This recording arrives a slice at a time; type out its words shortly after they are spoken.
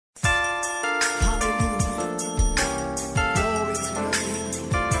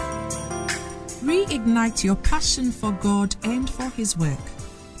reignite your passion for God and for His work.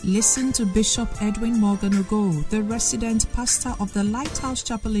 Listen to Bishop Edwin Morgan Ogo, the resident pastor of the Lighthouse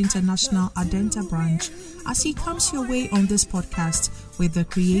Chapel International Adenta branch, as he comes your way on this podcast with the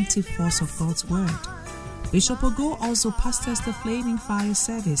creative force of God's Word. Bishop Ogo also pastors the Flaming Fire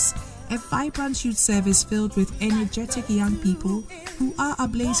Service, a vibrant youth service filled with energetic young people who are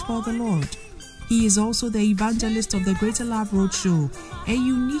ablaze for the Lord. He is also the evangelist of the Greater Love Roadshow, a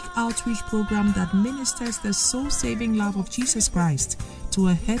unique outreach program that ministers the soul-saving love of Jesus Christ to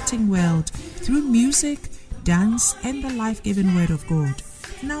a hurting world through music, dance, and the life-giving Word of God.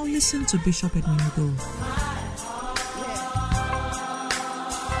 Now listen to Bishop Edwin Ogo.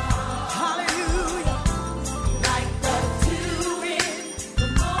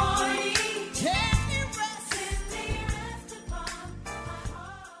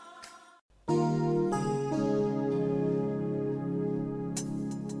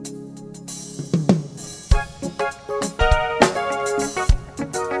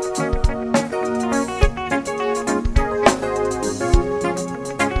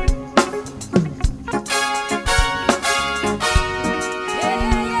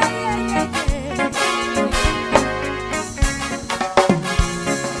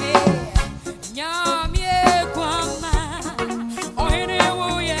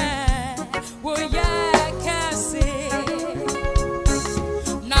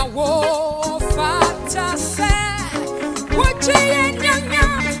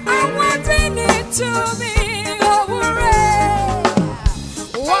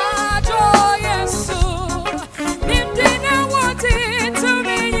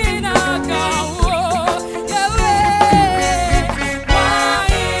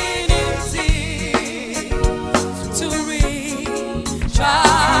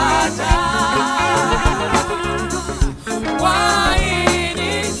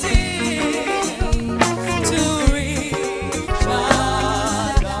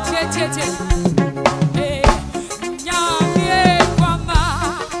 Hey.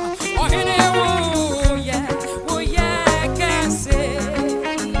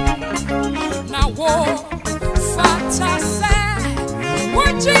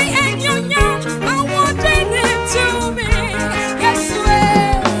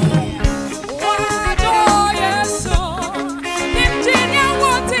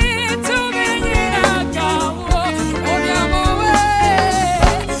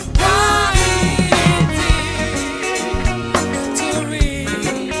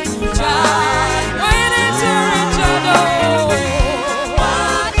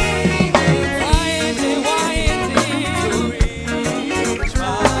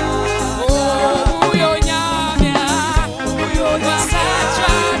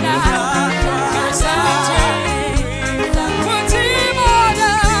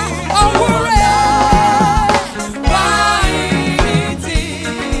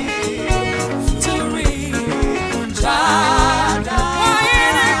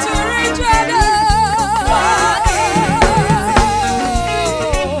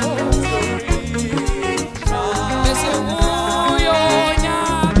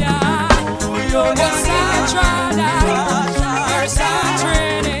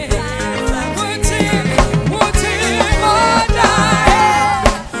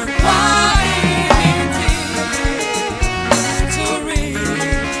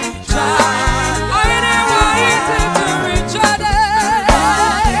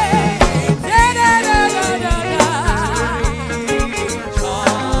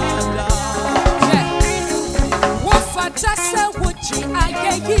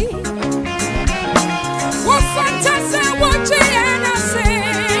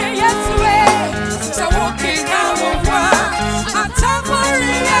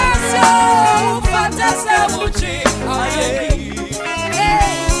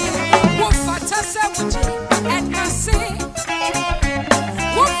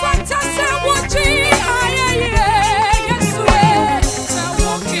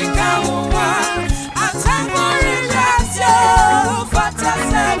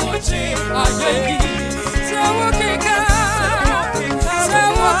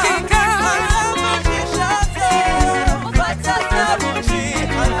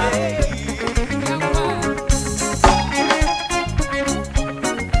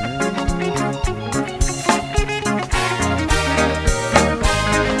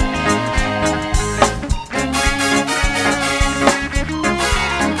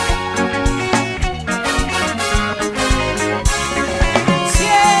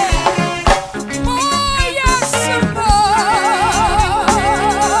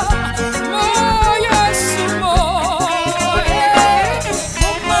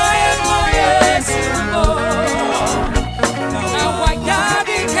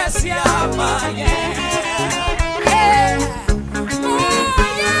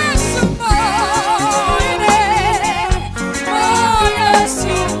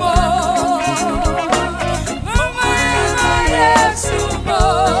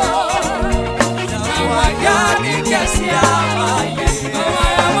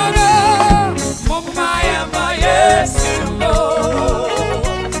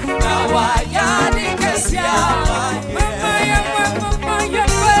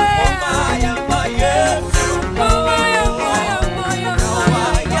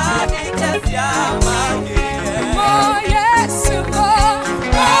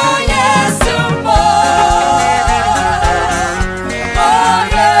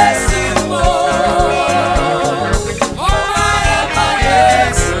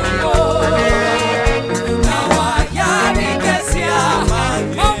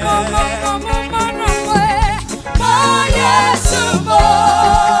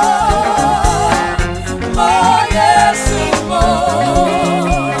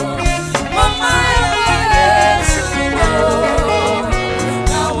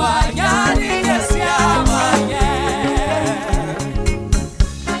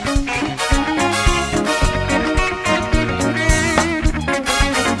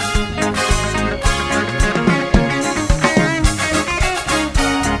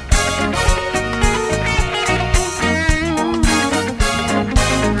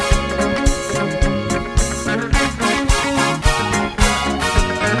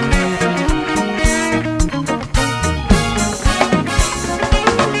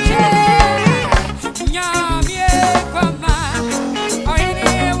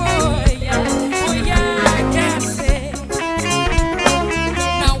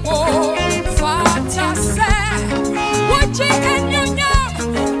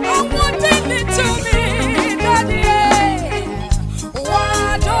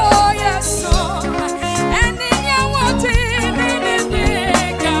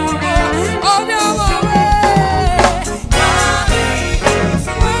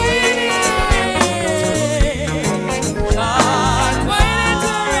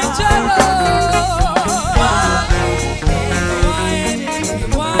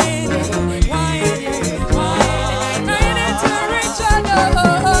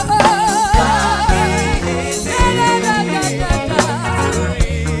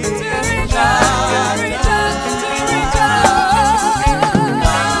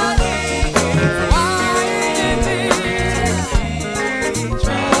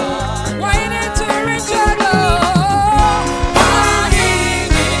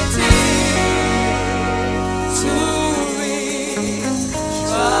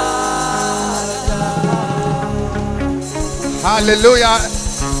 Hallelujah.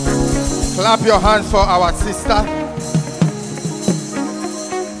 Clap your hands for our sister.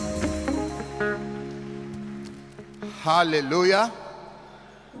 Hallelujah.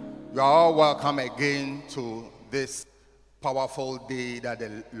 You are all welcome again to this powerful day that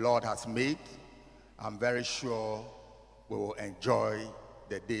the Lord has made. I'm very sure we will enjoy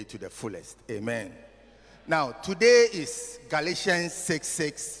the day to the fullest. Amen. Now, today is Galatians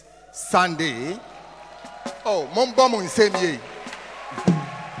 6:6 Sunday. Oh, Mumbo Munsemye.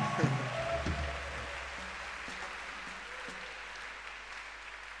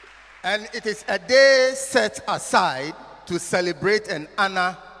 And it is a day set aside to celebrate and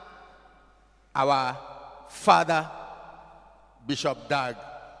honor our father, Bishop Dag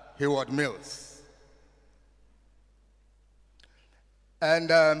Heward-Mills.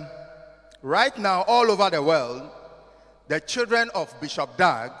 And right now, all over the world, the children of Bishop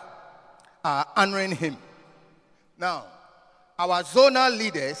Dag are honoring him. Now, our zonal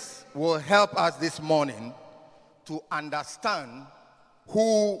leaders will help us this morning to understand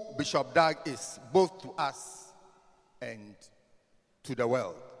who Bishop Dag is, both to us and to the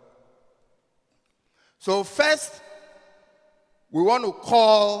world. So first, we want to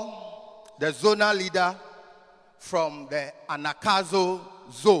call the zonal leader from the Anakazo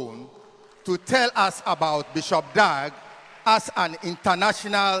zone to tell us about Bishop Dag as an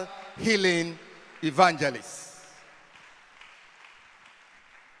international healing evangelist.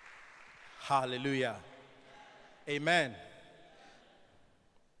 Hallelujah. Amen.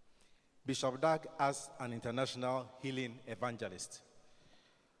 Bishop Dag as an international healing evangelist.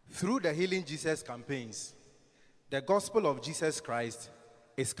 Through the Healing Jesus campaigns, the gospel of Jesus Christ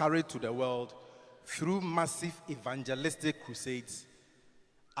is carried to the world through massive evangelistic crusades,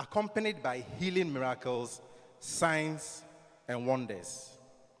 accompanied by healing miracles, signs, and wonders.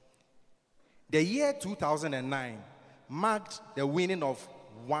 The year 2009 marked the winning of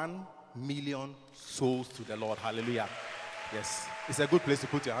 1 million souls to the Lord. Hallelujah. Yes, it's a good place to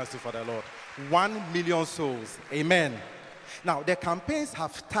put your hands to for the Lord. 1 million souls. Amen. Now, the campaigns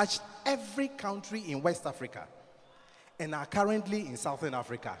have touched every country in West Africa and are currently in Southern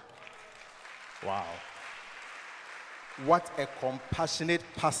Africa. Wow. What a compassionate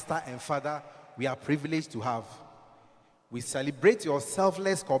pastor and father we are privileged to have. We celebrate your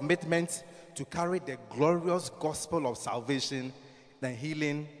selfless commitment to carry the glorious gospel of salvation and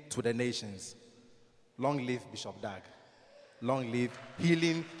healing to the nations. Long live Bishop Dag. Long live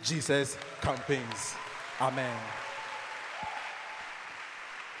Healing Jesus campaigns. Amen.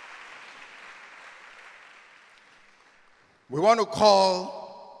 We want to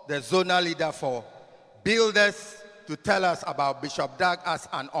call the zonal leader for Builders to tell us about Bishop Dag as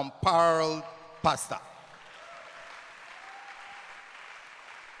an unparalleled pastor.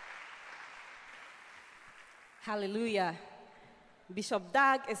 Hallelujah. Bishop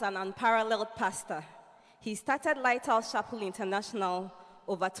Dag is an unparalleled pastor. He started Lighthouse Chapel International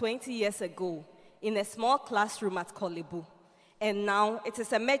over 20 years ago in a small classroom at Korle Bu. And now it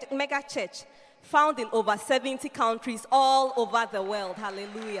is a mega church found in over 70 countries all over the world.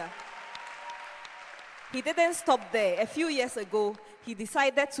 Hallelujah. He didn't stop there. A few years ago, he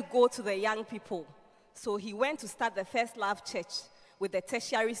decided to go to the young people. So he went to start the First Love Church with the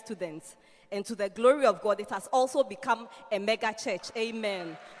tertiary students. And to the glory of God, it has also become a mega church,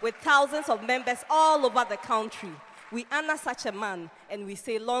 amen, with thousands of members all over the country. We honor such a man, and we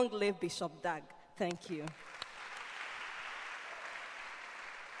say, long live Bishop Dag. Thank you.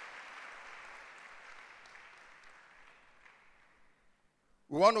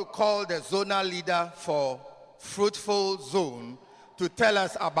 We want to call the zonal leader for Fruitful Zone to tell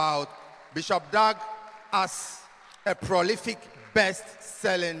us about Bishop Dag as a prolific,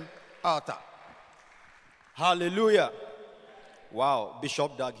 best-selling author. Hallelujah. Wow,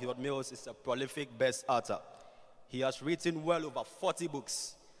 Bishop Dag Heward-Mills is a prolific best author. He has written well over 40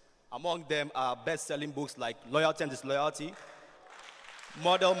 books. Among them are best-selling books like Loyalty and Disloyalty,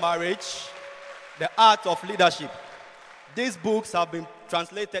 Model Marriage, The Art of Leadership. These books have been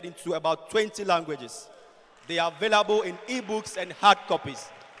translated into about 20 languages. They are available in ebooks and hard copies.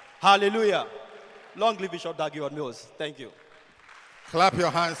 Hallelujah. Long live Bishop Dag Heward-Mills. Thank you. Clap your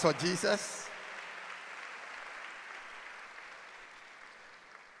hands for Jesus.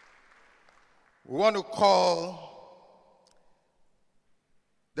 We want to call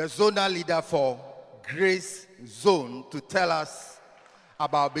the zonal leader for Grace Zone to tell us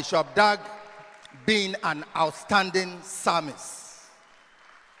about Bishop Dag being an outstanding psalmist.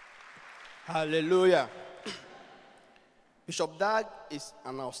 Hallelujah. Bishop Dag is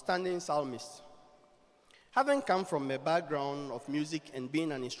an outstanding psalmist. Having come from a background of music and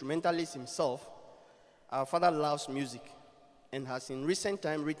being an instrumentalist himself, our father loves music. and has in recent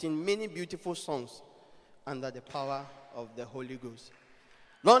time written many beautiful songs under the power of the Holy Ghost.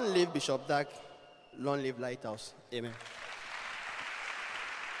 Long live Bishop Dag, long live Lighthouse. Amen.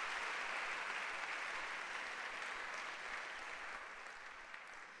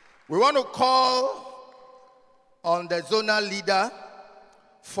 We want to call on the zonal leader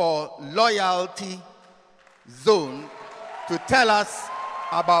for Loyalty Zone to tell us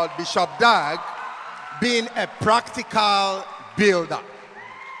about Bishop Dag being a practical builder.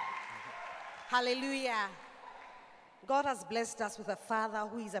 Hallelujah. God has blessed us with a father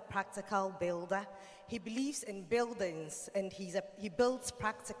who is a practical builder. He believes in buildings and he builds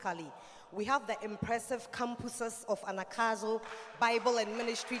practically. We have the impressive campuses of Anakazo Bible and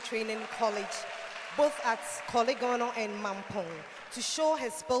Ministry Training College, both at Kolegono and Mampong, to show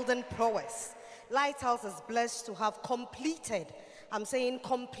his building prowess. Lighthouse is blessed to have completed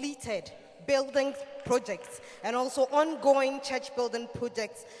building projects and also ongoing church building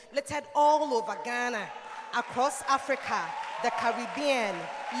projects littered all over Ghana, across Africa, the Caribbean,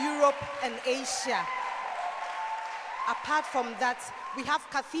 Europe, and Asia. Apart from that, we have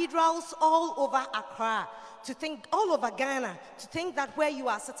cathedrals all over Accra, all over Ghana, to think that where you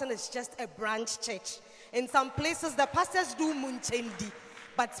are sitting is just a branch church. In some places, the pastors do munchendi,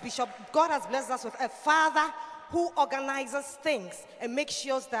 but Bishop, God has blessed us with a father who organizes things and makes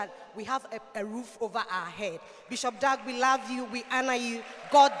sure that we have a roof over our head. Bishop Dag, we love you, we honor you,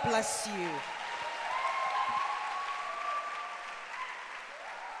 God bless you.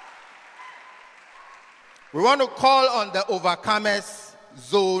 We want to call on the Overcomers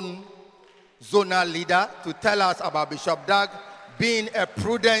zonal leader to tell us about Bishop Dag being a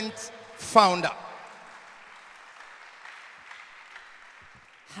prudent founder.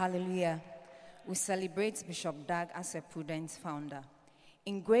 Hallelujah. We celebrate Bishop Dag as a prudent founder.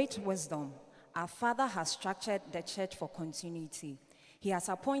 In great wisdom, our Father has structured the church for continuity. He has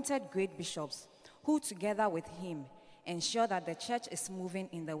appointed great bishops who, together with him, ensure that the church is moving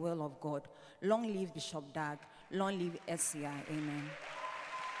in the will of God. Long live Bishop Dag. Long live SCI. Amen.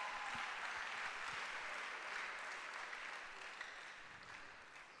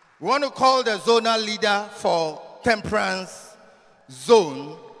 We want to call the zonal leader for Temperance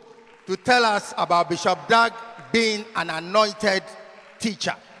Zone to tell us about Bishop Dag being an anointed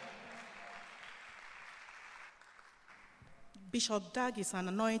teacher. Bishop Dag is an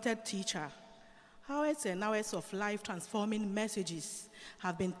anointed teacher. Hours and hours of life-transforming messages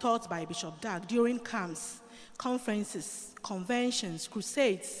have been taught by Bishop Dag during camps, conferences, conventions,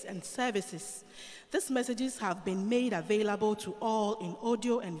 crusades, and services. These messages have been made available to all in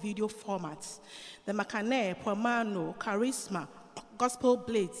audio and video formats. The Makane, Pomano, Charisma, Gospel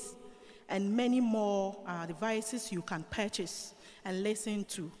Blades, and many more devices you can purchase and listen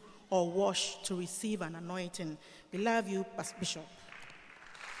to or watch to receive an anointing. We love you, Bishop.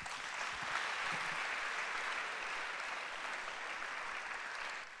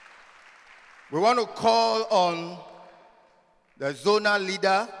 We want to call on the zonal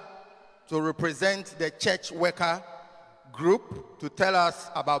leader to represent the church worker group to tell us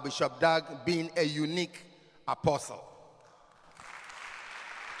about Bishop Dag being a unique apostle.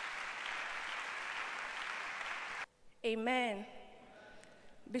 Amen.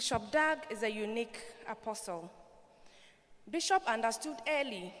 Bishop Dag is a unique apostle. Bishop understood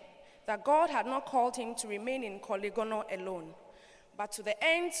early that God had not called him to remain in Kolegono alone, but to the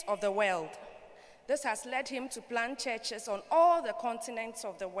ends of the world. This has led him to plant churches on all the continents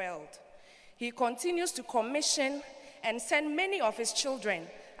of the world. He continues to commission and send many of his children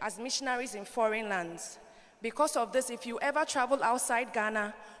as missionaries in foreign lands. Because of this, if you ever travel outside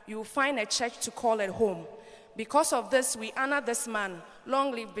Ghana, you will find a church to call at home. Because of this, we honor this man.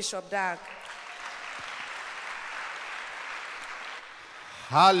 Long live Bishop Dag.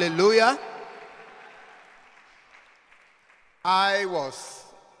 Hallelujah. I was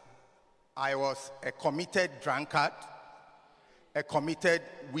a committed drunkard, a committed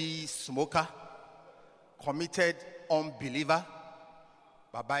weed smoker, committed unbeliever.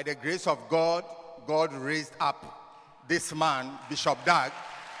 But by the grace of God, God raised up this man, Bishop Dag.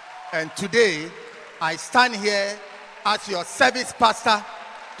 And today, I stand here as your service pastor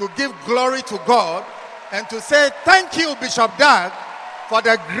to give glory to God and to say thank you, Bishop Dag, for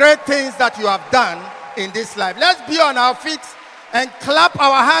the great things that you have done in this life. Let's be on our feet and clap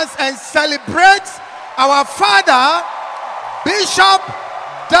our hands and celebrate our father, Bishop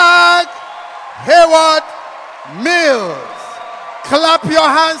Dag Heward Mills. Clap your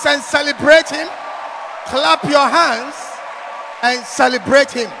hands and celebrate him. Clap your hands and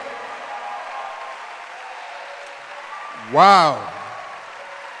celebrate him. Wow.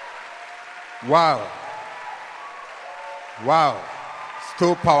 Wow. Wow.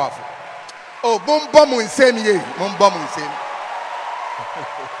 So powerful. Oh, boom, boom, insane, ye. Boom, boom, insane.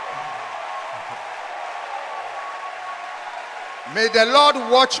 May the Lord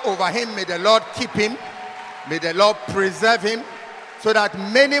watch over him. May the Lord keep him. May the Lord preserve him so that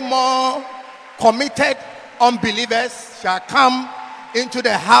many more committed unbelievers shall come into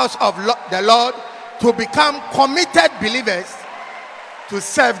the house of the Lord to become committed believers to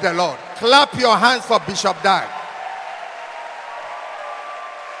serve the Lord. Clap your hands for Bishop Dag.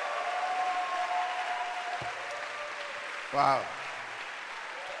 Wow.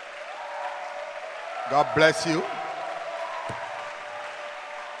 God bless you.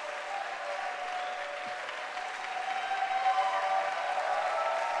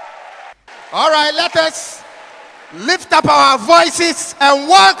 All right, let us lift up our voices and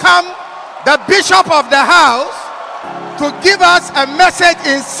welcome the bishop of the house to give us a message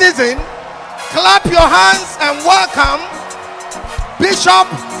in season. Clap your hands and welcome Bishop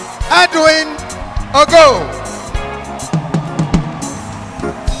Edwin Ogo.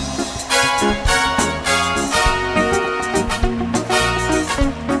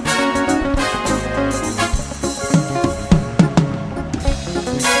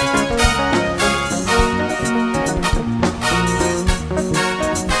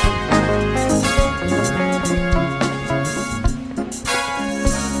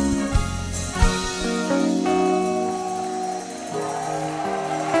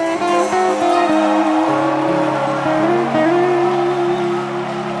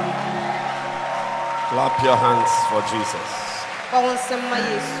 Clap your hands for Jesus.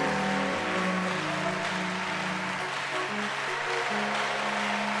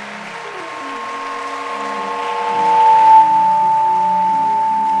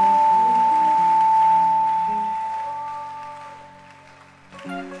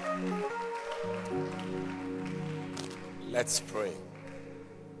 Let's pray.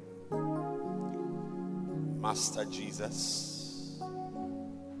 Master Jesus,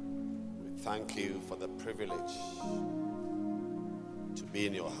 we thank you for the privilege to be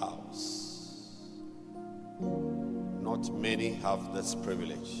in your house. Not many have this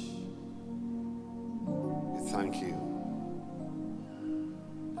privilege. We thank you.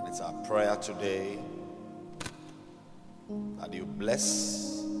 And it's our prayer today that you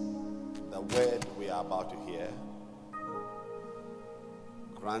bless the word we are about to hear.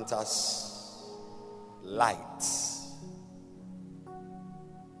 Grant us light,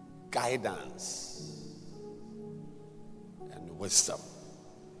 guidance, and wisdom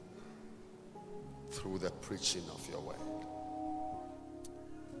through the preaching of your word.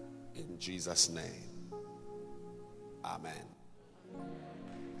 In Jesus' name, amen.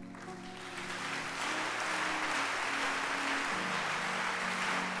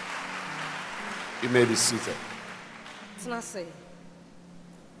 You may be seated.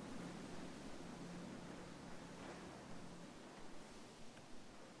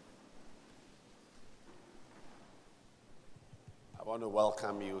 I want to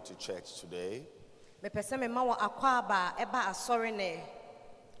welcome you to church today.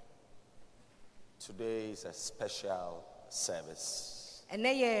 Today is a special service.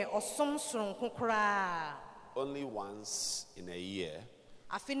 Only once in a year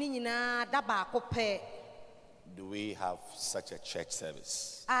do we have such a church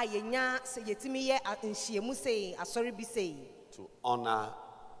service to honor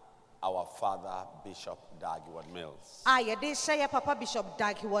our father, Bishop Dag Heward-Mills.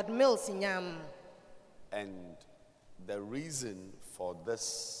 And the reason for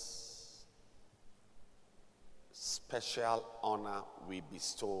this special honor we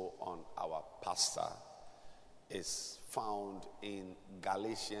bestow on our pastor is found in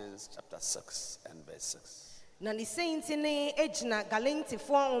Galatians chapter 6 and verse 6.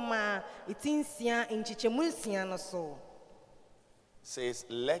 Says,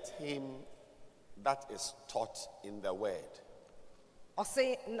 let him that is taught in the word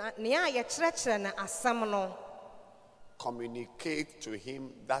communicate to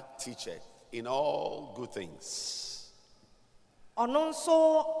him that teacheth in all good things.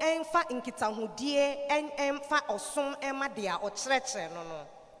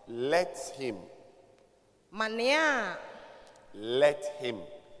 Let him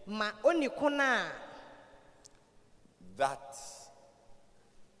that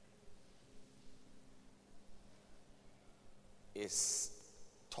is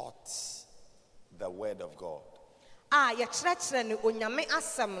taught the word of God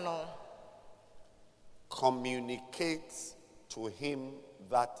communicate to him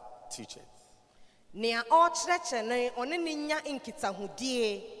that teacheth.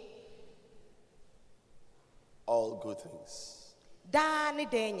 all good things. Da ne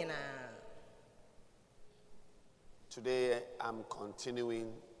da nyina. Today I'm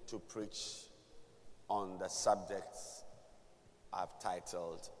continuing to preach on the subject I've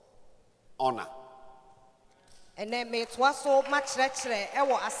titled Honor. Ene me toa so ma kyerɛkyerɛ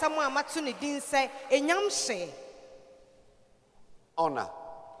ɛwɔ asɛm a mato ne din sɛ enyamhye. Honor.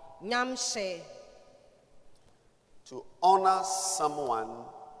 Nyamhye. To honor someone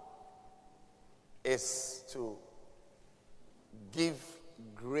is to give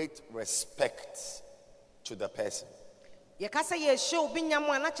great respect to the person. Yɛkasa yɛhyɛ obi nyam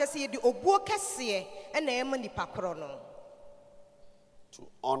a na kyerɛ sɛ yɛde obuo kɛseɛ ɛna ɛma nipa korɔ no. To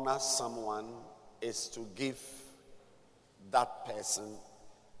honor someone is to give that person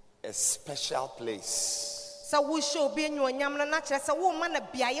a special place. Sɛ wohyɛ obi anyuonyam no na kyerɛ sɛ woma na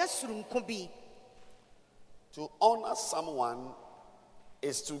beaeɛ soronko bi. To honor someone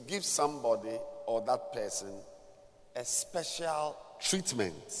is to give somebody or that person a special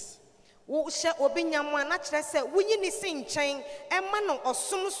treatment. Wohyɛ obi nyam a na kyerɛ sɛ wonyi ne si nkyɛn ɛma no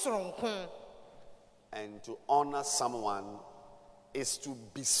ɔsom soronko. And to honor someone is to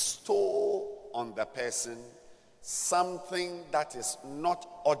bestow on the person something that is not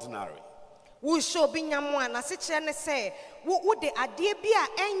ordinary. Wohyɛ obi nyam a na se kyerɛ ne sɛ wode adeɛ bi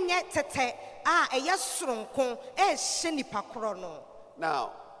a ɛnyɛ tɛtɛ a ɛyɛ soronko ɛhyɛ nipa korɔ no.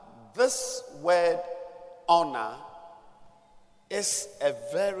 Now, this word honor is a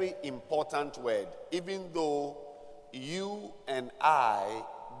very important word, even though you and I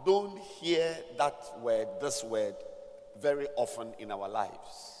don't hear that word, this word, very often in our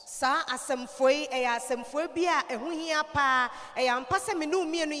lives. Sa asemfoi ɛyɛ asemfoi bi a ɛho hia paa ɛyɛ ampa sɛ me ne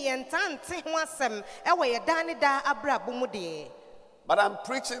umienu yɛntante ho asɛm ɛwɔ yɛ daa ne daa abrabɔ mu deɛ. But I'm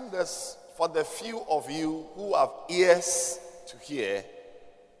preaching this for the few of you who have ears to hear,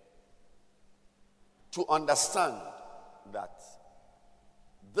 to understand that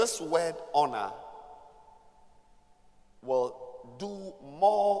this word honor will do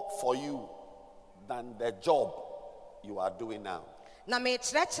more for you than the job you are doing now. Na me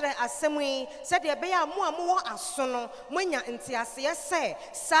kyerɛkyerɛ asɛm yi sɛdeɛ ɛbɛyɛ a mo a mowɔ aso no moanya nteaseɛ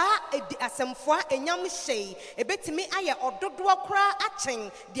sɛ saa edi asɛmfoa enyam hyɛ yi ebetumi ayɛ ɔdodoɔ koraa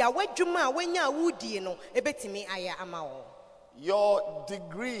akyɛn deɛ wadwuma a wanya a wodie no ebetumi ayɛ ama wo. Your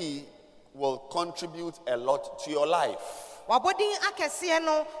degree will contribute a lot to your life. Wabodin akɛseɛ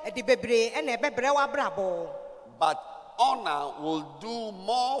no ɛde bebree ɛna ɛbɛbrɛ w'abrabɔ. But honor will do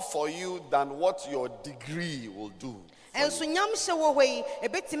more for you than what your degree will do. Enso nyamhyɛ wɔ hɔ yi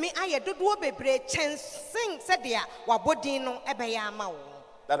ebetumi ayɛ dodoɔ bebree kyɛnsen sɛdeɛ wabodin no ɛbɛyɛ ama wo.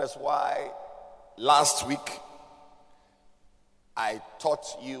 That is why last week I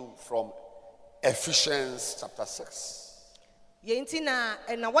taught you from Ephesians chapter 6. Yenti na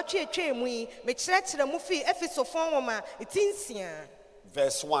wɔtwe etwa mu yi me kyerɛkyerɛ mu fi Efesofo nwoma etinsia.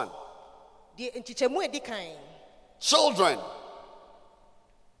 Verse 1. Die nkyekyɛmu edi kan. Children,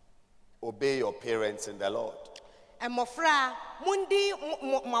 obey your parents in the Lord. Mmɔfra mundi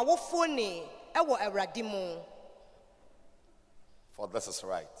mawofo ne ɛwɔ Awurade mu. For this is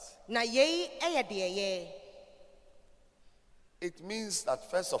right. Na yei ɛyɛ deɛ yɛ. It means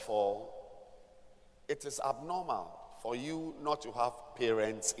that first of all, it is abnormal for you not to have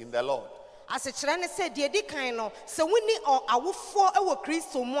parents in the Lord. Asekyerɛ ne sɛ deɛ di kan no sɛ woni awofo ɛwɔ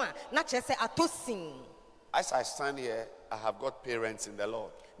Kristo mu a na kyerɛ sɛ atosin. As I stand here, I have got parents in the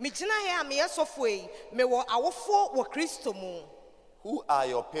Lord. Migyina hɛ a meyɛ sɔfo yi mewɔ awofo wɔ Kristo mu. Who are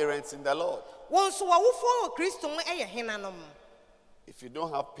your parents in the Lord? Wɔn nso awofo wɔ Kristo mu ɛyɛ henanom. If you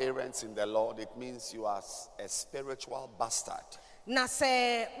don't have parents in the Lord, it means you are a spiritual bastard. Na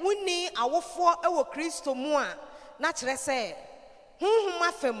sɛ woni awofo ɛwɔ Kristo mu a na kyerɛ sɛ honhom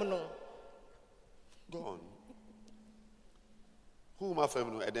afam no. Go on. Who my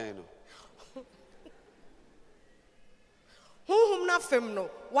family no? Honhom na fam no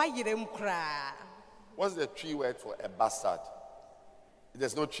wayerem kraa. What's the tree word for a bastard?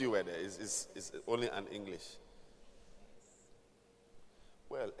 There's no tree word there. It's only an English.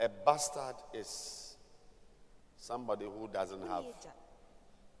 Well, a bastard is somebody who doesn't have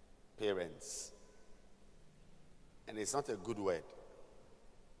parents. And it's not a good word.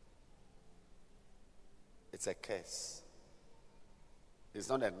 It's a curse. It's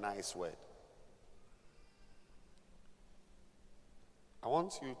not a nice word. I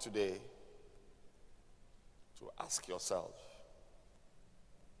want you today to ask yourself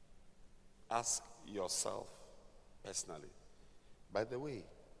personally. By the way,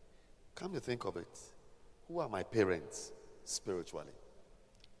 come to think of it, who are my parents spiritually?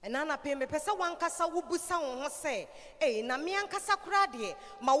 Enana pe me pesa wankasa wubusa wo ho se na me ankasa kura de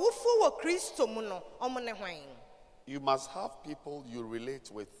ma wofo wo Kristo mu no omo ne hwan. you must have people you relate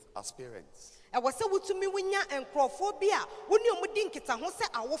with as parents.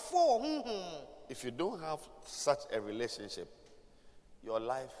 If you don't have such a relationship, your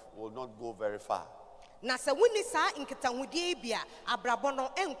life will not go very far.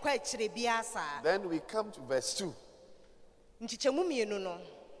 Then we come to verse 2.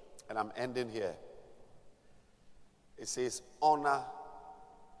 And I'm ending here. It says, honor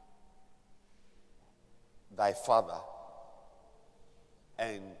thy father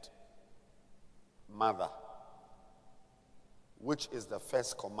and mother, which is the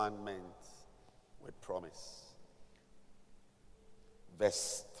first commandment with promise.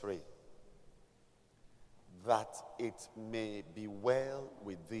 Verse 3. That it may be well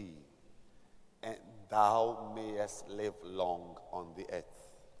with thee, and thou mayest live long on the earth.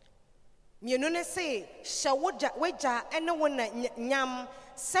 Mienune se shawoja weja ene wona nyam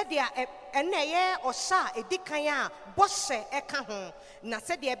sadia eneye osha edikanya boshe eka ho na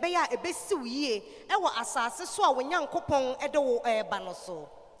sadia ebeya ebesiw yie ewo asase so a wonyankopon ede wo eba no so.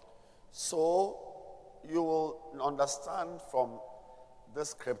 So you will understand from this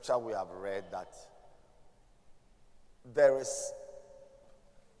scripture we have read that there is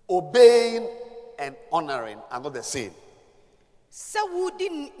obeying and honoring are not the same. Se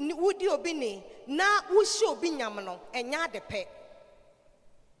wudi obini na wushi obi nyam no enya de pe.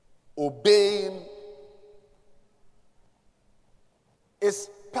 Obeying is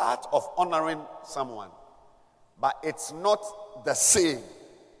part of honoring someone, but it's not the same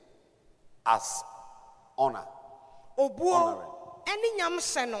as honor. Obuo eni nyam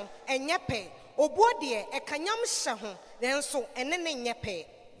hye no enya pe. Obuo de e kanyam hye ho nenso ene ne nya pe.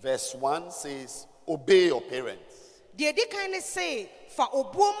 Verse 1 says, obey your parents. And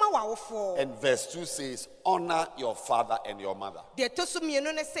verse 2 says, honor your father and your mother.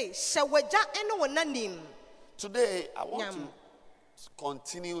 Today, I want to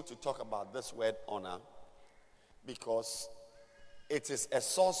continue to talk about this word honor because it is a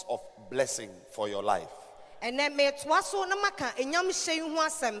source of blessing for your life.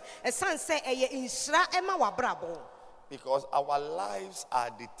 Because our lives are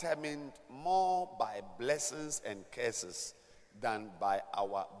determined more by blessings and curses than by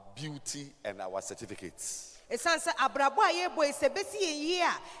our beauty and our certificates. As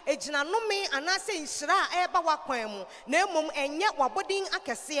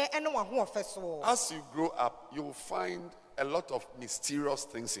you grow up, you will find a lot of mysterious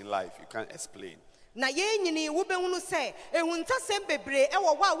things in life you can't explain.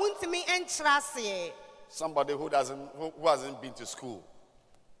 Somebody who hasn't been to school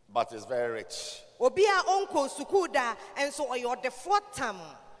but is very rich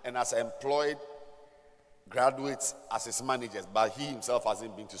and has employed graduates as his managers, but he himself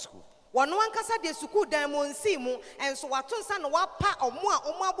hasn't been to school. All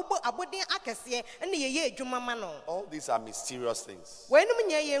these are mysterious things.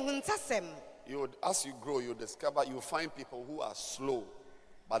 As you grow, you discover, you find people who are slow,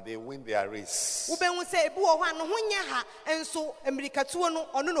 but they win their race.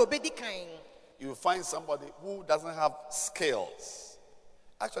 You find somebody who doesn't have skills.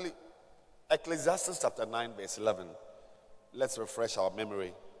 Actually, Ecclesiastes chapter 9 verse 11. Let's refresh our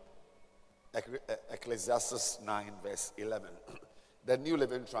memory. Ecclesiastes 9 verse 11. The New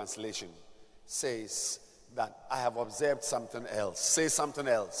Living Translation says that I have observed something else. Say something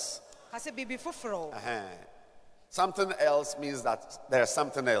else. Something else means that there's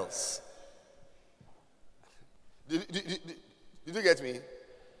something else. Did you get me?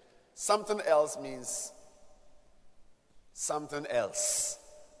 Something else means something else.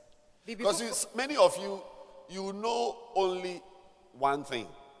 Because many of you know only one thing.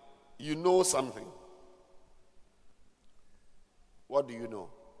 You know something. What do you know?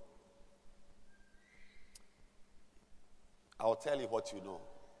 I'll tell you what you know.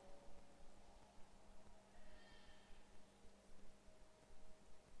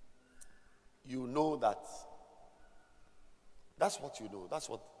 You know that. That's what you know. That's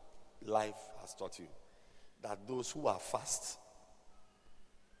what life has taught you. That those who are fast,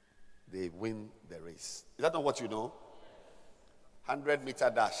 they win the race. Is that not what you know?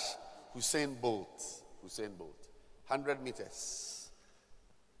 100-meter dash. Usain Bolt. 100 meters.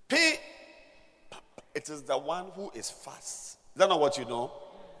 It is the one who is fast. Is that not what you know?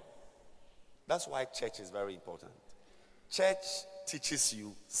 That's why church is very important. Church teaches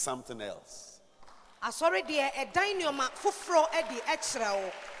you something else. And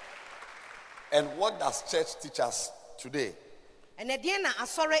what does church teach us today? That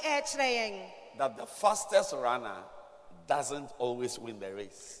the fastest runner doesn't always win the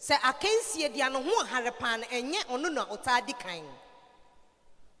race. Se akensie dia no ho harepan enye ono na otadi kan.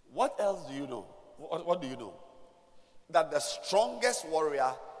 What else do you know? What do you know? That the strongest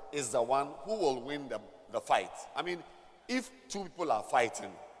warrior is the one who will win the fight. I mean, if two people are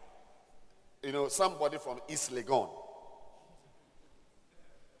fighting, somebody from East Legon,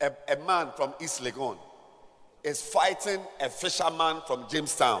 a man from East Legon is fighting a fisherman from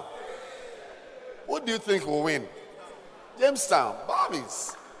Jamestown. Who do you think will win? Jamestown,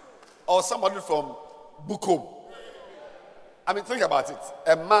 Barbies, or somebody from Bukom. I mean, think about it.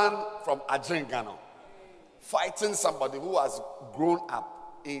 A man from Adjengano fighting somebody who has grown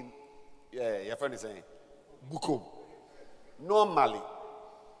up in, your friend is saying, Bukom. Normally,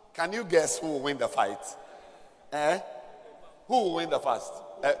 can you guess who will win the fight? Who will win the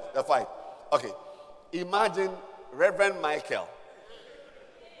fight? Okay. Imagine Reverend Michael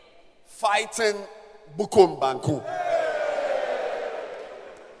fighting Bukom Banku.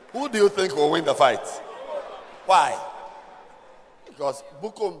 Who do you think will win the fight? Why? Because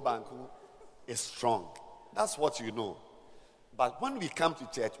Bukom Banku is strong. That's what you know. But when we come to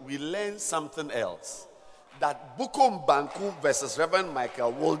church, we learn something else. That Bukom Banku versus Reverend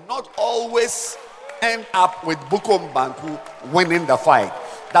Michael will not always end up with Bukom Banku winning the fight.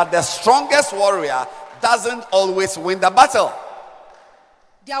 That the strongest warrior doesn't always win the battle.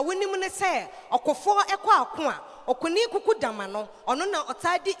 Dia woni mu ne se okofo ekwa ako a okuni kuku damano ono na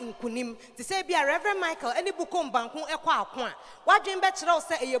otadi nkunim ti se bia Reverend Michael eni Bukom Banku ekwa ako a wadwen be kire wo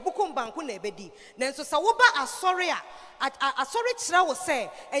se eye Bukom Banku na ebedi nanso se wo ba asori kire wo se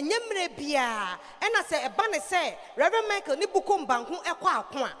enye mre bia ena se eba ne se Reverend Michael ni Bukom Banku ekwa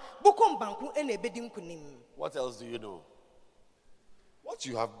ako a Bukom Banku ena ebedi nkunim. What else do you know? What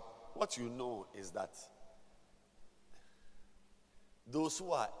you know is that those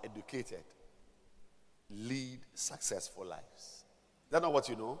who are educated lead successful lives. Is that not what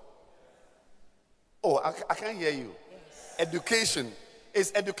you know? Oh, I can't hear you. Yes. Education.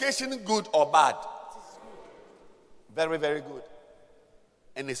 Is education good or bad? Very, very good.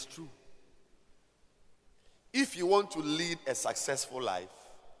 And it's true. If you want to lead a successful life,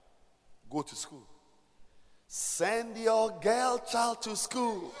 go to school. Send your girl child to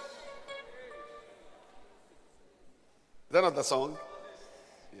school. Is that not the song?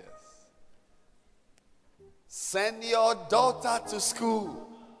 Yes. Send your daughter to school.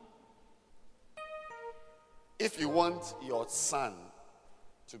 If you want your son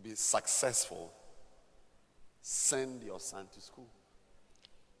to be successful, send your son to school.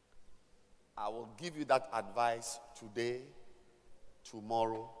 I will give you that advice today,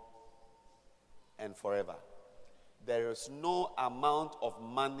 tomorrow, and forever. There is no amount of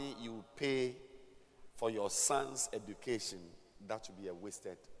money you pay for your son's education that will be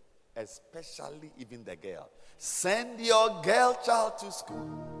wasted, especially even the girl. Send your girl child to school.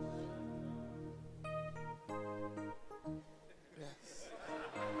 Yes.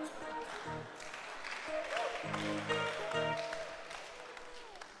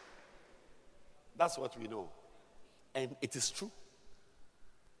 That's what we know. And it is true.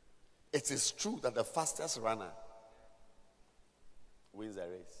 It is true that the fastest runner wins the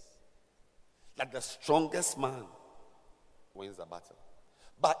race. That the strongest man wins the battle.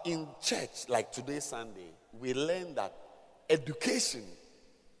 But in church, like today, Sunday, we learn that education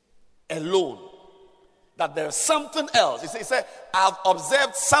alone, that there's something else. He said, I've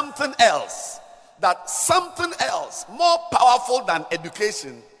observed something else. That something else more powerful than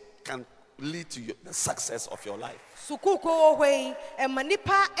education can lead to the success of your life. Sukuko we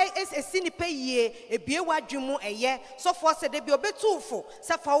emanipa esinipa yie ebie wadwemu eye so for se de bi obetufo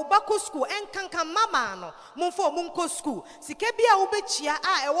se fa wo bako school enkanka mama no monfo monko school sika bia wo bechia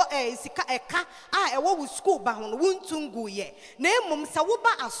a ewo sika eka a ewo wo school ba ho no wuntungu ye na emum se wo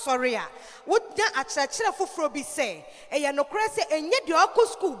ba asori a wo nya akyerɛkyerɛ foforo bi se eye no kra se enye de akɔ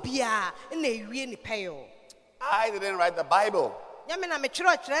school bia na ewie ni peyo. I didn't write the Bible. Nyame na me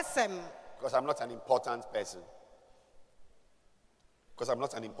kyerɛ sem because I'm not an important person. Because I'm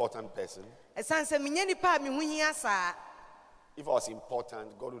not an important person. If I was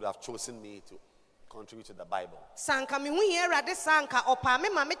important, God would have chosen me to contribute to the Bible.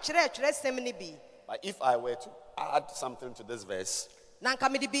 But if I were to add something to this verse, I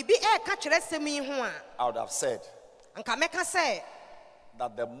would have said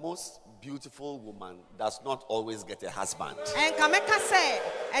that the most beautiful woman does not always get a husband.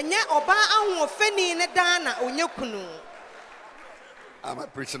 Am I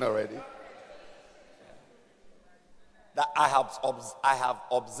preaching already? That I have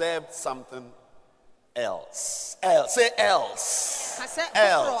observed something else. Say else.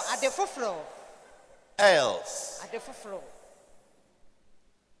 else ade foforɔ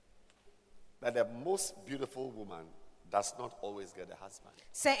that the most beautiful woman does not always get a husband.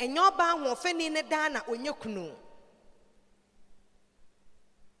 sɛ ɛnyɛ ɔbaa ahoɔfɛni ne daa na ɔnyɛ kunu.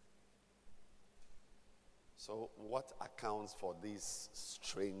 So, what accounts for these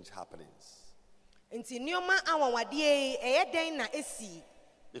strange happenings? Nti nneɛma anwanwadeɛ yi ɛyɛ dɛn na esi.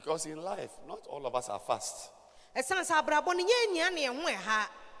 Because in life, not all of us are fast. ɛsan sɛ abrabɔ no yɛn ne ɛho ɛha.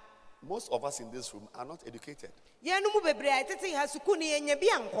 Most of us in this room are not educated. yɛn no mu bebree a yɛtete ha sukuu no yɛnya bi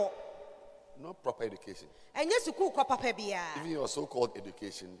ankɔ. No proper education. ɛnyɛ sukuu kɔ papa biara. Even your so-called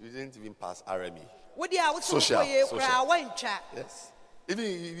education, you didn't even pass RME. wodi a wotu kɔ yɛ koraa wɔntwa. Yes. Even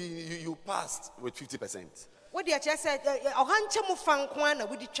you passed with 50%. wodi a kyerɛ sɛ ɔha nkyɛ mu fa nko na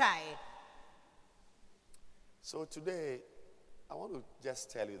wodi twae. So today, I want to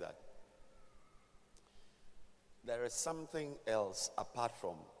just tell you that there is something else apart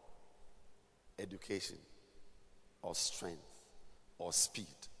from education or strength or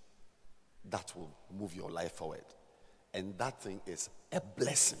speed that will move your life forward. And that thing is a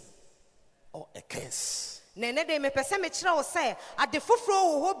blessing or a curse. Nene de mepɛ sɛ mekyerɛ wo sɛ ade foforɔ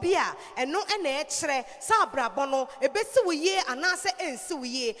wɔ hɔ bi a ɛno ɛna ɛkyerɛ sɛ abrabɔ no ɛbɛsi wo yie anaasɛ ɛnsi wo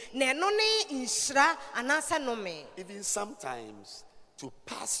yie na ɛno ne nhyira anaasɛ nnome. Even sometimes to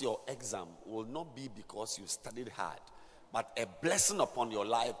pass your exam will not be because you studied hard, but a blessing upon your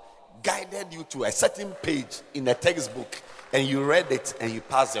life guided you to a certain page in a textbook and you read it and you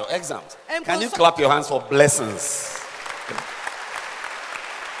passed your exams. Can you clap your hands for blessings?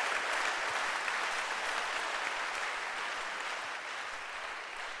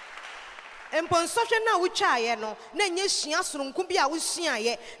 Mponsɔhwɛ na wotwaeɛ no na nyɛ sua soronko bi a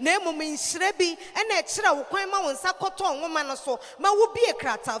wosuaeɛ na mmom nhyira bi ɛna ɛkyerɛ wo kwan ma wo nsa kɔtɔ nwoma no so ma wobie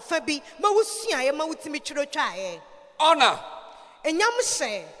krataa fa bi ma wosuaeɛ ma wotumi twerɛ twaeɛ. Honor. Enyam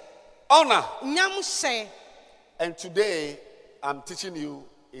hyɛ. Honor. Nyam hyɛ. And today I'm teaching you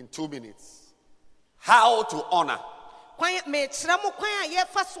in 2 minutes how to honor. Kwan mekyerɛ mo kwan a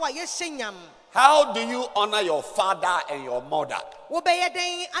yɛfa so a yɛhyɛ nyam. How do you honor your father and your mother?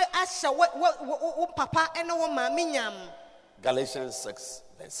 Galatians 6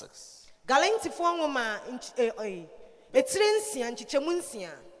 verse 6. That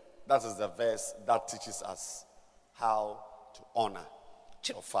is the verse that teaches us how to honor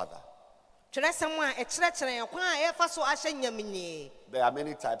your father. There are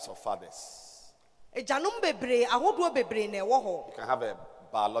many types of fathers. You can have a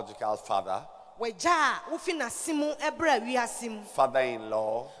biological father,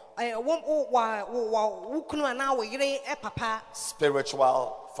 father-in-law,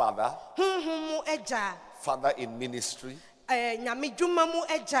 spiritual father, father in ministry,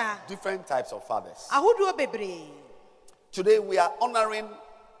 different types of fathers. Today we are honoring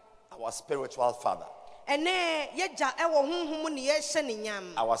our spiritual father.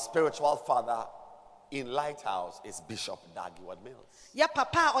 Our spiritual father in Lighthouse is Bishop Dag Heward-Mills.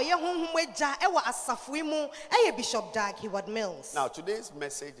 Now today's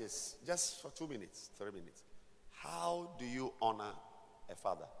message is just for 2 minutes, 3 minutes. How do you honor a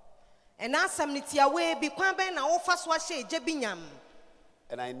father? And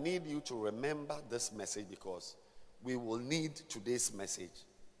I need you to remember this message because we will need today's message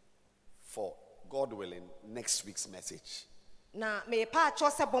for, God willing, next week's message. Na me pa cho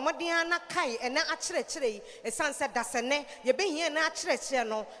se bomodia na kai ena akyerɛkyerɛ esan sɛ dasɛnɛ yebehia na akyerɛkyerɛ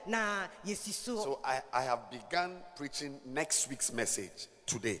no na yesiso. So I have begun preaching next week's message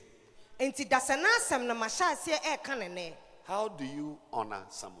today. Enti dasɛnɛ asɛm na mahyɛ ase ɛka nene. How do you honor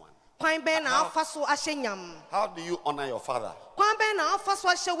someone? Kwan bɛn na afa so ahyɛ nyam. How do you honor your father? Kwan bɛn na afa so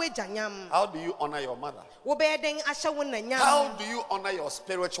ahyɛ wagya nyam. How do you honor your mother? Wo bɛyɛ den ahyɛ wo na nyam. How do you honor your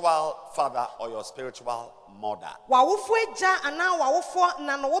spiritual father or your spiritual mother? Wawofo agya ana wawofo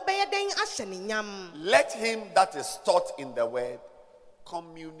na no wo bɛyɛ den ahyɛ ne nyam. Let him that is taught in the word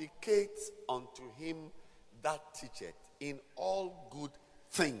communicate unto him that teacheth in all good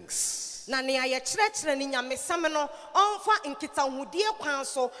things. Na ne ayɛkyerɛkyerɛ ne nyamesɛm no ɔmfa nkitahudie kwan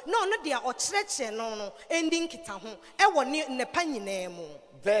so na ɔno deɛ ɔkyerɛkyerɛ no ɛndi nkitaho ɛwɔ ne nnepa nyinaa mu.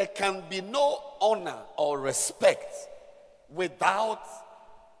 There can be no honor or respect without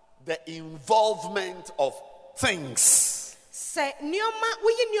the involvement of things. Sɛ nneɛma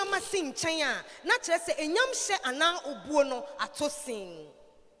woyi nneɛma si nkyɛn a na kyerɛ sɛ enyam hyɛ anaa obuo no ato sin.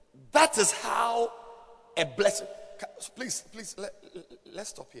 That is how a blessing. Please, let's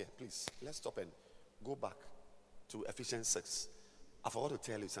stop here. Please, let's stop and go back to Ephesians 6. I forgot to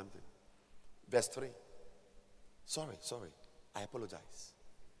tell you something. Verse 3. Sorry. I apologize.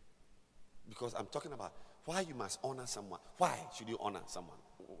 Because I'm talking about why you must honor someone. Why should you honor someone?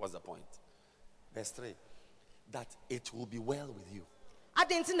 What's the point? Verse 3. That it will be well with you.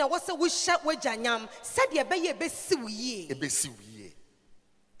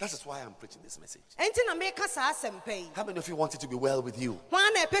 That is why I'm preaching this message. How many of you want it to be well with you?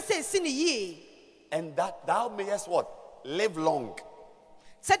 And that thou mayest what? Live long.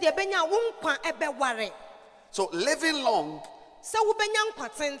 So living long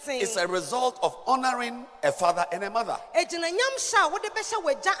is a result of honoring a father and a mother.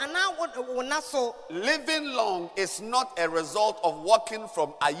 Living long is not a result of walking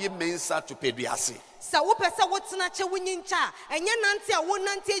from Ayi Mensa to Peduase.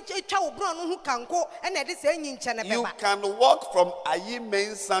 You can walk from Ayi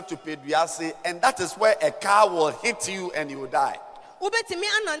Mensa to Peduase, and that is where a car will hit you and you will die.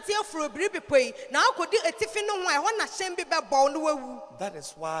 That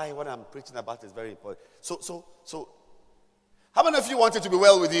is why what I'm preaching about is very important. So, how many of you want it to be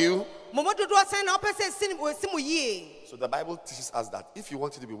well with you? So the Bible teaches us that if you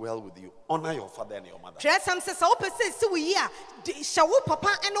want it to be well with you, honor your father and your mother.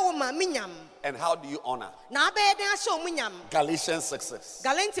 And how do you honor? Galatians 6:6.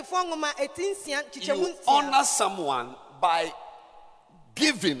 You honor someone by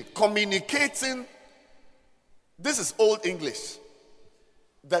giving, communicating. This is old English.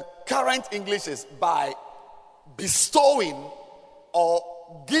 The current English is by bestowing or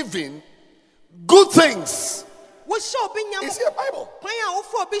giving good things. It's your Bible.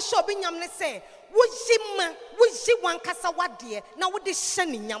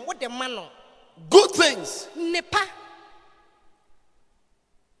 Good things.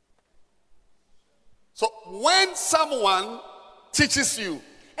 So when someone teaches you,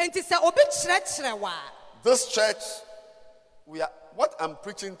 this church, what I'm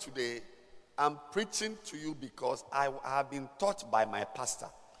preaching today, I'm preaching to you because I have been taught by my pastor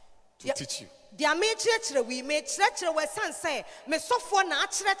to teach you. You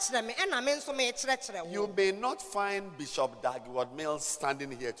may not find Bishop Dag Heward-Mills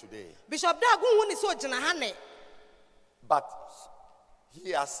standing here today, but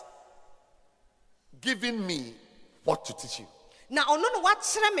he has given me what to teach you.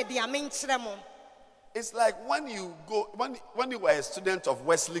 It's like when you were a student of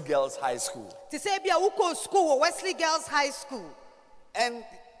Wesley Girls High School. And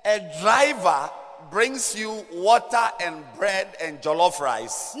a driver brings you water and bread and jollof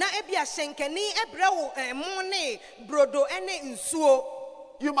rice.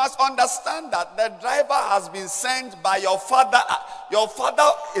 You must understand that the driver has been sent by your father. Your father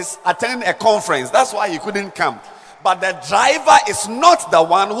is attending a conference. That's why he couldn't come. But the driver is not the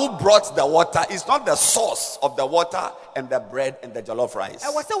one who brought the water. It's not the source of the water and the bread and the jollof rice.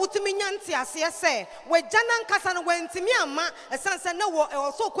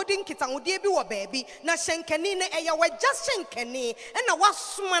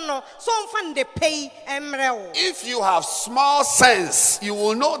 If you have small sense, you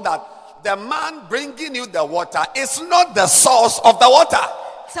will know that the man bringing you the water is not the source of the water.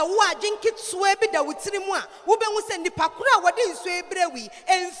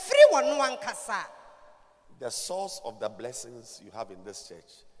 The source of the blessings you have in this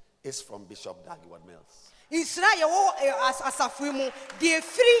church is from Bishop Dag Heward-Mills.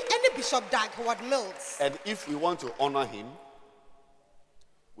 And if we want to honor him,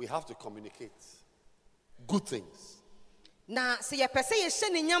 we have to communicate good things.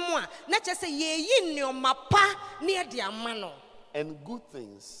 And good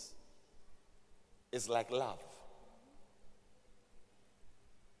things is like love.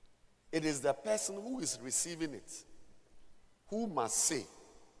 It is the person who is receiving it who must say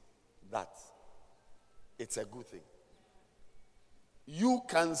that it's a good thing. You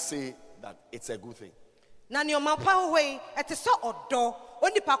can't say that it's a good thing.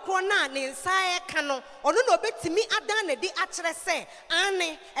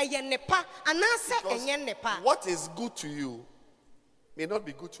 What is good to you may not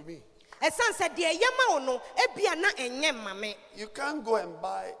be good to me. You can't go and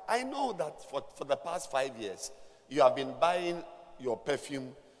buy. I know that for the past 5 years, you have been buying your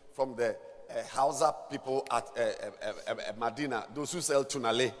perfume from the Hausa people at Medina, those who sell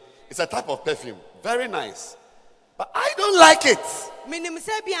tunale. It's a type of perfume. Very nice. But I don't like it.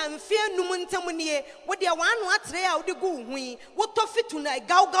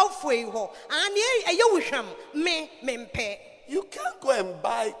 You can't go and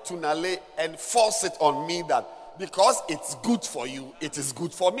buy tunale and force it on me that because it's good for you, it is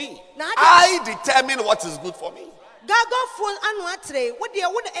good for me. I determine what is good for me.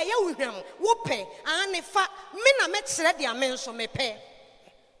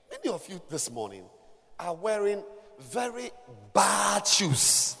 Many of you this morning are wearing very bad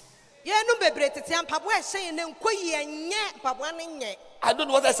shoes. I don't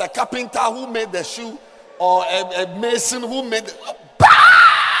know whether it's a carpenter who made the shoe or a mason who made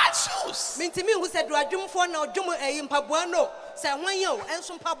bad shoes.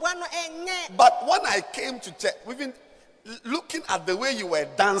 But when I came to church, even looking at the way you were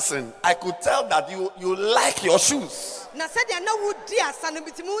dancing, I could tell that you like your shoes. But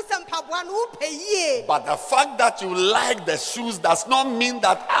the fact that you like the shoes does not mean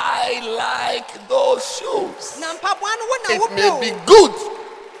that I like those shoes. It may be good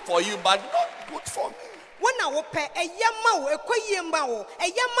for you, but not good for me.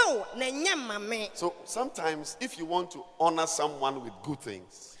 So sometimes if you want to honor someone with good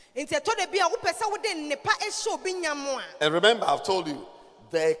things, and remember, I've told you,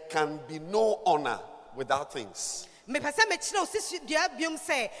 there can be no honor without things.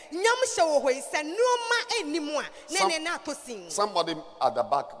 Somebody at the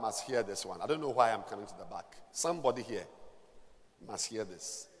back must hear this one. I don't know why I'm coming to the back. Somebody here must hear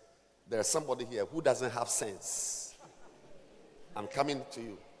this. There's somebody here who doesn't have sense. I'm coming to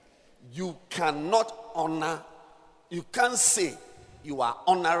you. You cannot honor, you can't say you are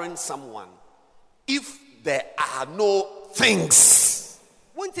honoring someone if there are no things.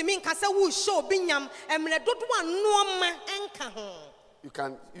 You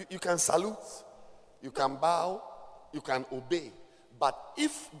can salute, you can bow, you can obey. But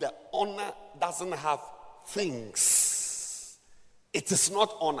if the honor doesn't have things, it is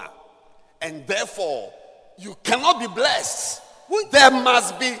not honor. And therefore, you cannot be blessed. There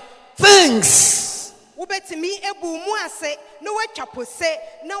must be things. That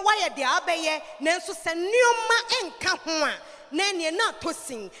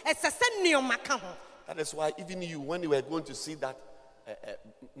is why even you, when you were going to see that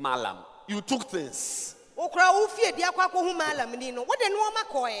Malam, you took things.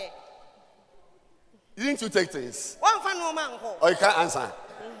 Didn't you take things? Or you can't answer?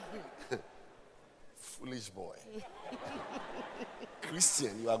 Foolish boy.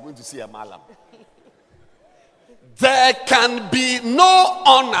 Christian, you are going to see a Malam. There can be no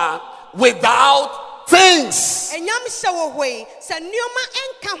honor without things.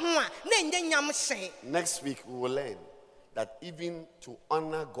 Next week we will learn that even to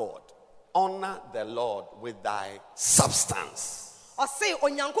honor God, honor the Lord with thy substance.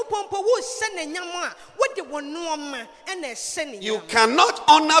 You cannot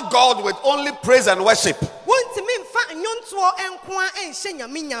honor God with only praise and worship.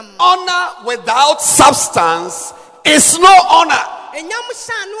 Honor without substance is no honor.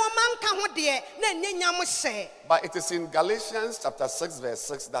 But it is in Galatians chapter 6 verse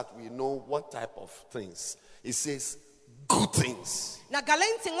 6 that we know what type of things. It says good things. So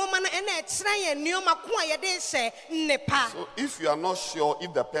if you are not sure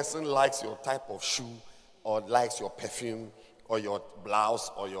if the person likes your type of shoe or likes your perfume or your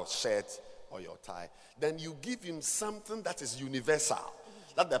blouse or your shirt or your tie, then you give him something that is universal,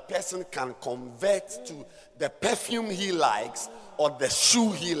 that the person can convert to the perfume he likes or the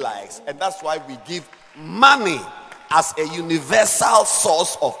shoe he likes. And that's why we give money as a universal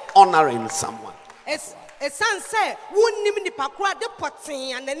source of honoring someone. It's say wonnim nipa kura de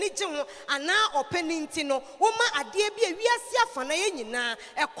potin ananije ho ana openintino woma ade bia wiase afa na ye nyina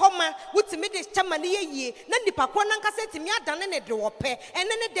ekoma wutimi de chama ne ye na nipa kura nankasa timi adane ne de wope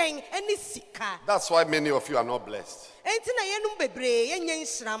ene ne den ene sika. That's why many of you are not blessed. Entina yenum bebre yenye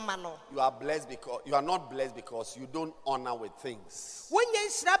nsirama no. You are blessed because you are not blessed because you don't honor with things. Wonye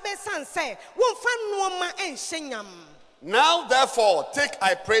nsira be san say wonfa nuoma enhyenyam. Now therefore take,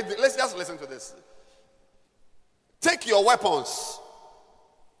 I pray, let's just listen to this. Take your weapons.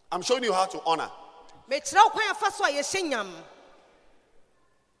 I'm showing you how to honor.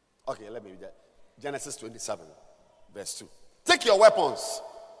 Okay, let me read that. Genesis 27, verse 2. Take your weapons.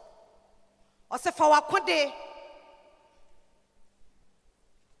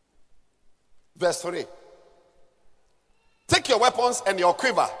 Verse 3. Take your weapons and your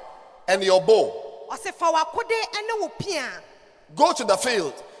quiver and your bow. Go to the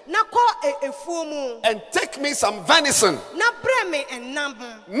field and take me some venison,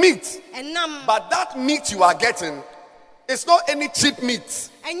 meat. But that meat you are getting, it's not any cheap meat.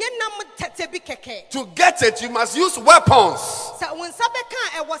 To get it, you must use weapons.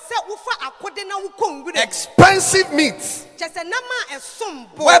 Expensive meat.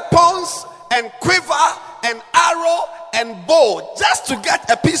 Weapons and quiver an arrow and bow just to get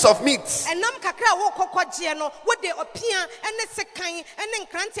a piece of meat.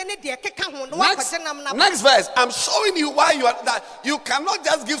 Next verse. I'm showing you why that you cannot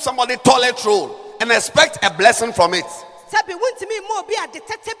just give somebody toilet roll and expect a blessing from it.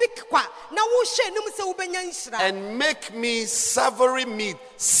 And make me savory meat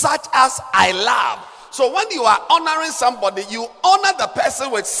such as I love. So when you are honoring somebody, you honor the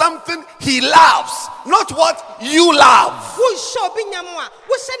person with something he loves, not what you love.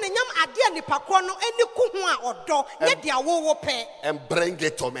 And bring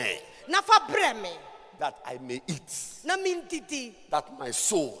it to me, that I may eat, that my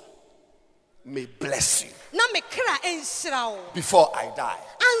soul may bless you before I die.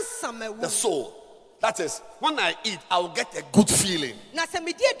 The soul. That is, when I eat, I will get a good feeling. And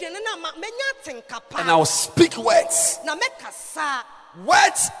I will speak words.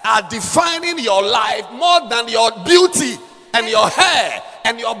 Words are defining your life more than your beauty and your hair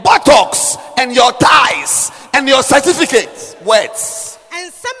and your buttocks and your ties and your certificates. Words.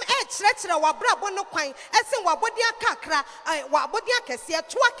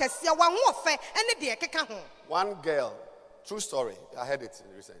 One girl, true story, I heard it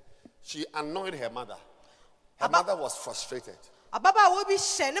recently. She annoyed her mother. Her mother was frustrated.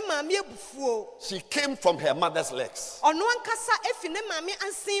 She came from her mother's legs. And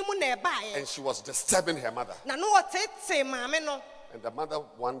she was disturbing her mother. And the mother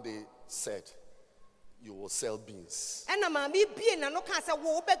one day said, "You will sell beans."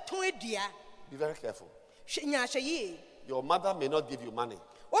 Be very careful. Your mother may not give you money,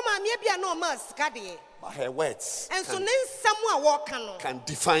 but her words can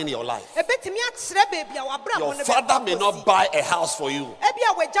define your life. Your father may not buy a house for you,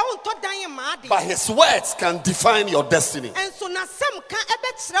 but his words can define your destiny.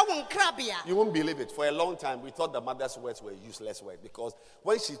 You won't believe it. For a long time, we thought the mother's words were useless words, because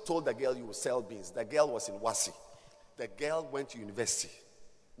when she told the girl you will sell beans, the girl was in Wasi. The girl went to university,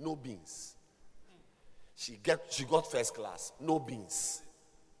 no beans. She got first class, no beans.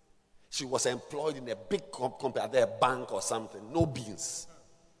 She was employed in a big company, at a bank or something, no beans.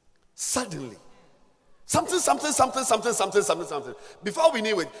 Suddenly, something. Before we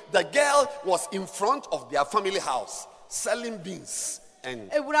knew it, the girl was in front of their family house selling beans and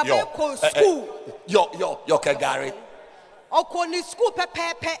your kagari.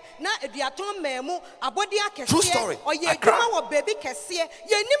 True story.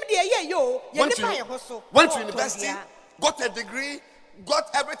 Went to university, got a degree, got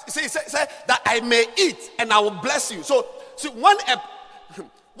everything. Say that I may eat and I will bless you. So when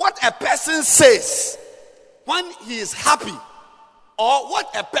what a person says when he is happy, or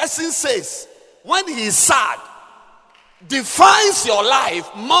what a person says when he is sad, defines your life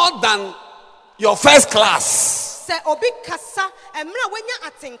more than your first class. That's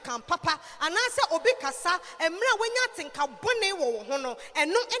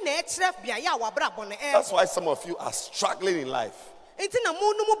why some of you are struggling in life.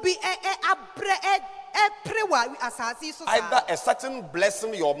 Either a certain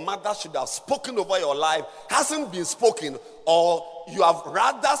blessing your mother should have spoken over your life hasn't been spoken, or you have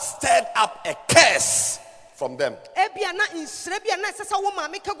rather stirred up a curse from them. I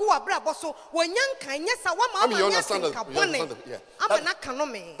mean, you understand that? Yeah.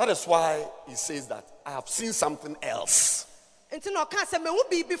 That is why he says that I have seen something else.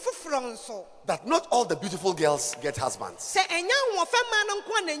 That not all the beautiful girls get husbands.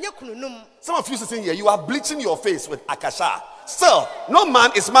 Some of you sitting here, you are bleaching your face with akasha. Still, no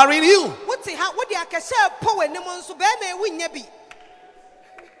man is marrying you.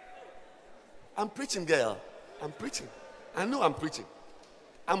 I'm preaching, girl. I'm preaching. I know I'm preaching.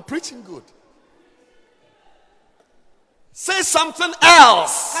 I'm preaching good. Say something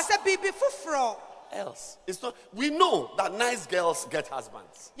else. It's not. We know that nice girls get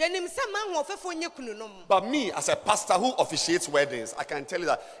husbands. But me, as a pastor who officiates weddings, I can tell you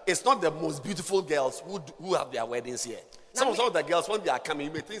that it's not the most beautiful girls who have their weddings here. Some of the girls, when they are coming,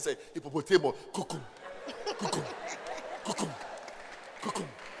 you may think, say, hippopotamus, kukum, kukum, kukum, kukum.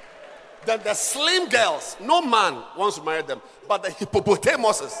 Then the slim girls, no man wants to marry them, but the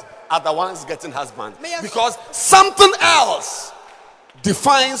hippopotamuses are the ones getting husbands, because something else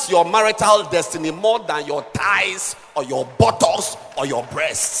defines your marital destiny more than your thighs or your buttocks or your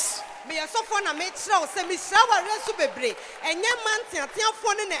breasts.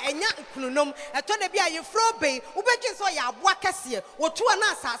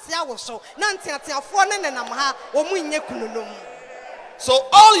 So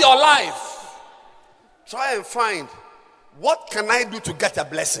all your life, try and find, what can I do to get a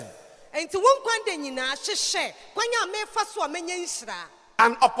blessing?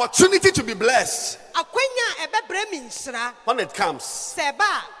 An opportunity to be blessed. When it comes,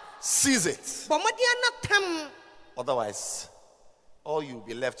 seize it. Otherwise, all you'll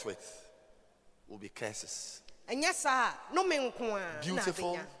be left with will be curses.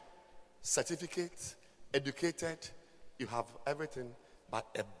 Beautiful, certificate, educated, you have everything, but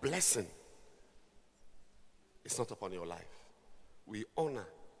a blessing is not upon your life. We honor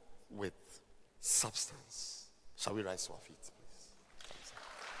with substance. Shall we rise to our feet, please?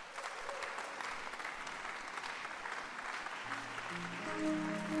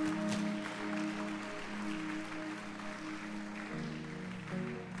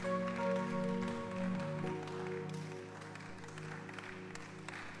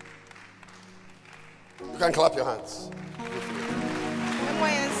 You can clap your hands.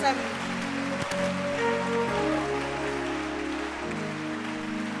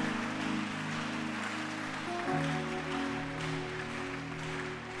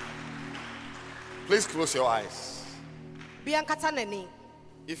 Please close your eyes.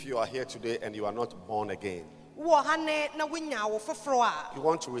 If you are here today and you are not born again, you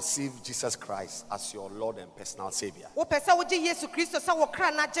want to receive Jesus Christ as your Lord and personal Savior,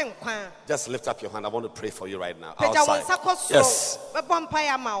 just lift up your hand. I want to pray for you right now. Outside. Yes.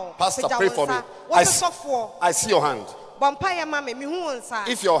 Pastor, pray for me. I see your hand.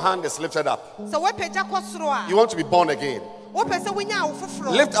 If your hand is lifted up, you want to be born again.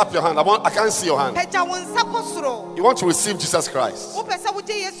 Lift up your hand. I can't see your hand. You want to receive Jesus Christ.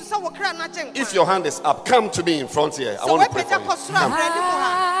 If your hand is up, come to me in front here. I want to pray for you. Come.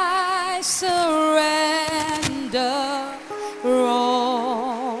 I surrender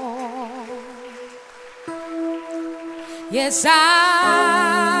all. Yes,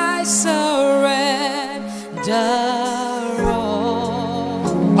 I surrender all.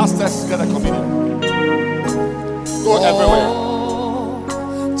 Pastors, get a communion. Go everywhere.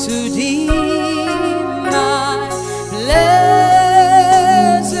 To thee, my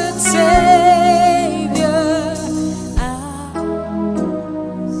blessed Savior.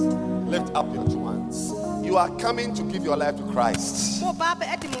 Lift up your two hands. You are coming to give your life to Christ.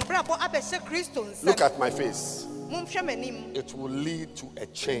 Look at my face. It will lead to a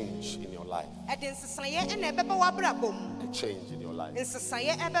change in your life. A change in your life.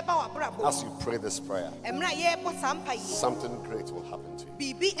 As you pray this prayer, something great will happen to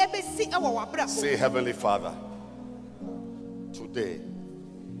you. Say, Heavenly Father, today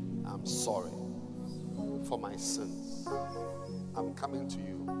I'm sorry for my sins. I'm coming to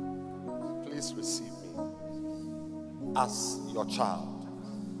you. Please receive me as your child.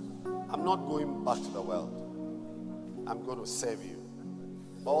 I'm not going back to the world. I'm going to serve you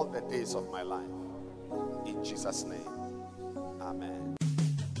all the days of my life. In Jesus' name, amen.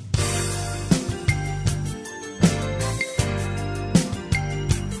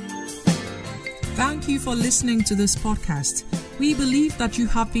 Thank you for listening to this podcast. We believe that you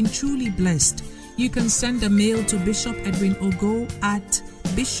have been truly blessed. You can send a mail to Bishop Edwin Ogo at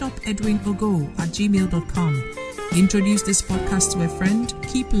bishopedwinogo@gmail.com. Introduce this podcast to a friend,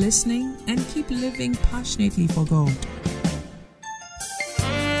 keep listening, and keep living passionately for God.